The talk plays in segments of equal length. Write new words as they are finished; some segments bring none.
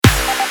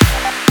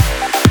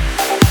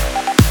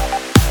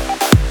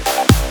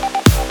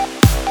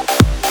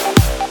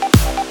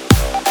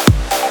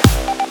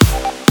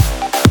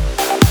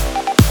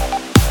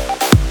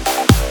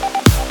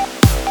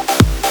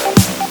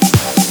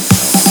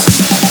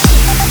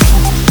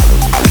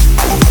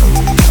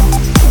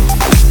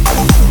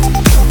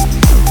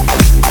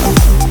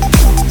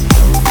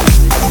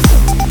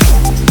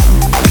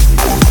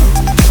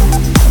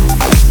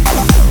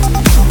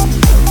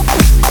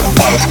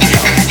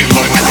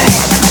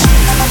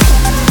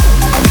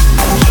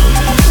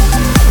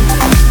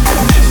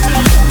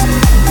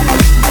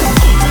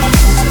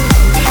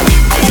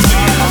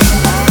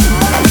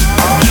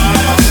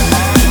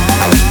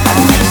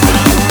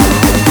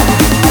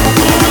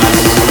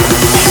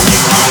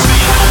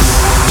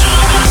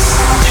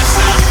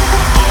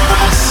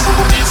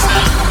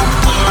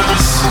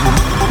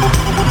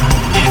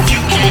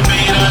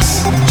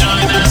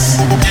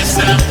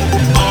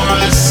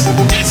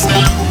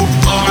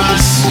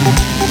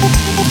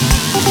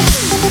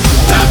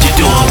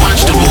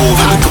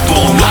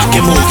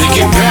and move to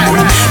get back.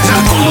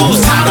 Not gon'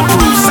 lose, time to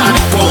prove,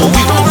 sonic boom,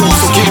 we won't move,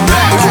 so get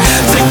back.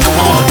 Take them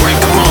on, break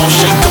them on,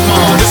 shake them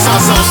on, this our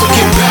zone, so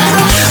get back.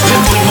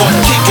 Lift them up,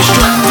 kick and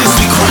strut, this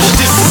we crush,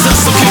 this is us,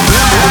 so get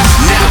back.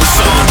 Now it's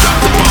on, drop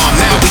the bomb,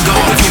 now we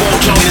gone, if you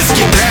won't join us,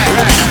 get back.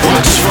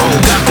 Watch us roll,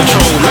 got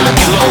control, lock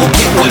and low,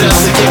 get with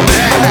us and get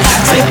back.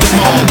 Take them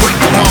on, break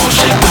them on,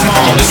 shake them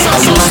on, this our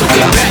zone, so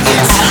get back.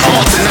 It's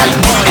on tonight,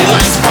 party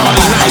lights,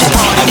 party nights,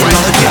 party right,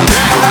 so get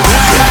back.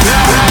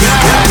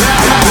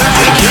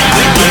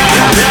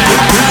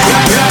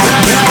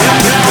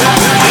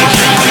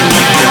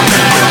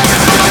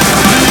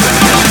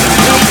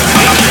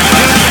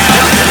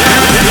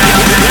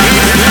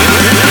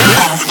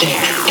 Plastik,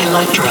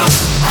 electro.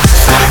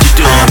 What you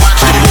doing?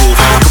 Watch the move,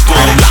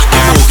 kaboom, lock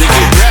and move, they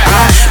get back.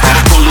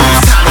 Not gon'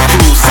 lose, time to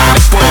prove,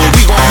 sonic boom,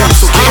 we won't move,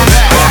 so get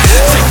back.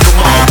 Take them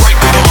on, break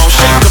them on,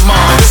 shake them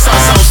on, this our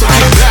zone, so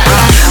get back.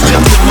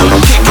 Lift them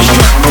up, kick and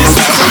strut, this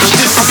we crush,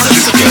 this is us,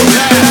 so get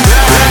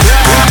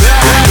back.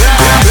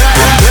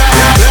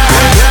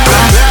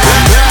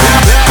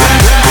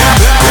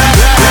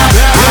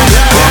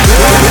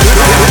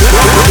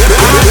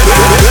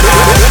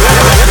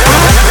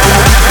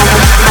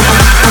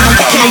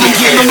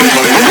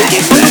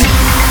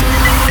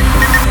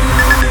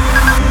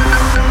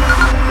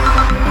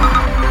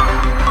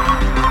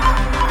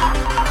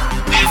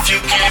 If you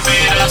can't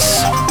beat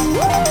us,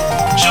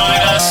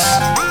 join us.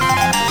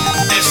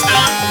 It's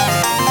them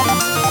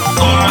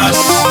or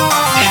us.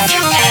 If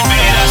you can't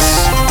beat us,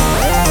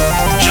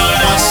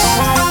 join us.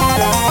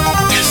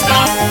 It's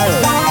them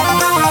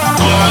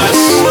or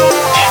us.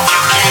 If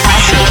you can't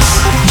beat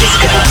us,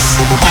 Discuss,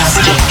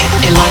 plastic,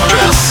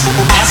 electro.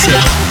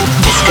 Acid,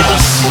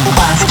 discuss,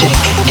 plastic,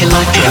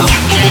 electro.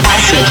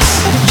 Acid,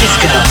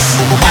 discuss,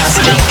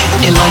 plastic,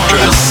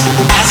 electro.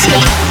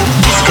 Acid,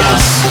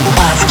 discuss,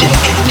 plastic,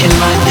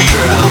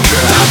 electro.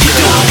 you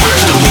doing?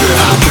 Watch the move,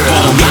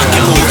 kaboom, lock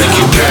and move, they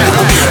get back.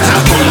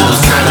 Not gon'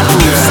 lose, time to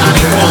prove,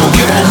 sonic boom,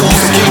 we won't move,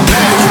 so get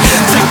back.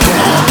 Take them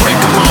on, break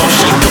them on,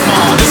 shake them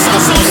on, this our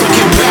zone, so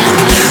get back.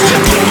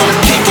 Lift them up,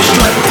 kick and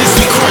strut, this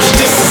we crush,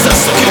 this is us,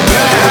 so get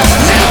back.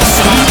 Now it's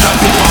on, drop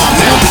the bomb,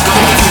 now we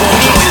gone, if you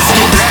won't join us,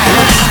 get back.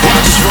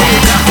 Watch us roll,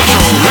 got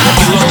control, lock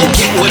and low,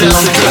 get with us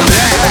and get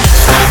back.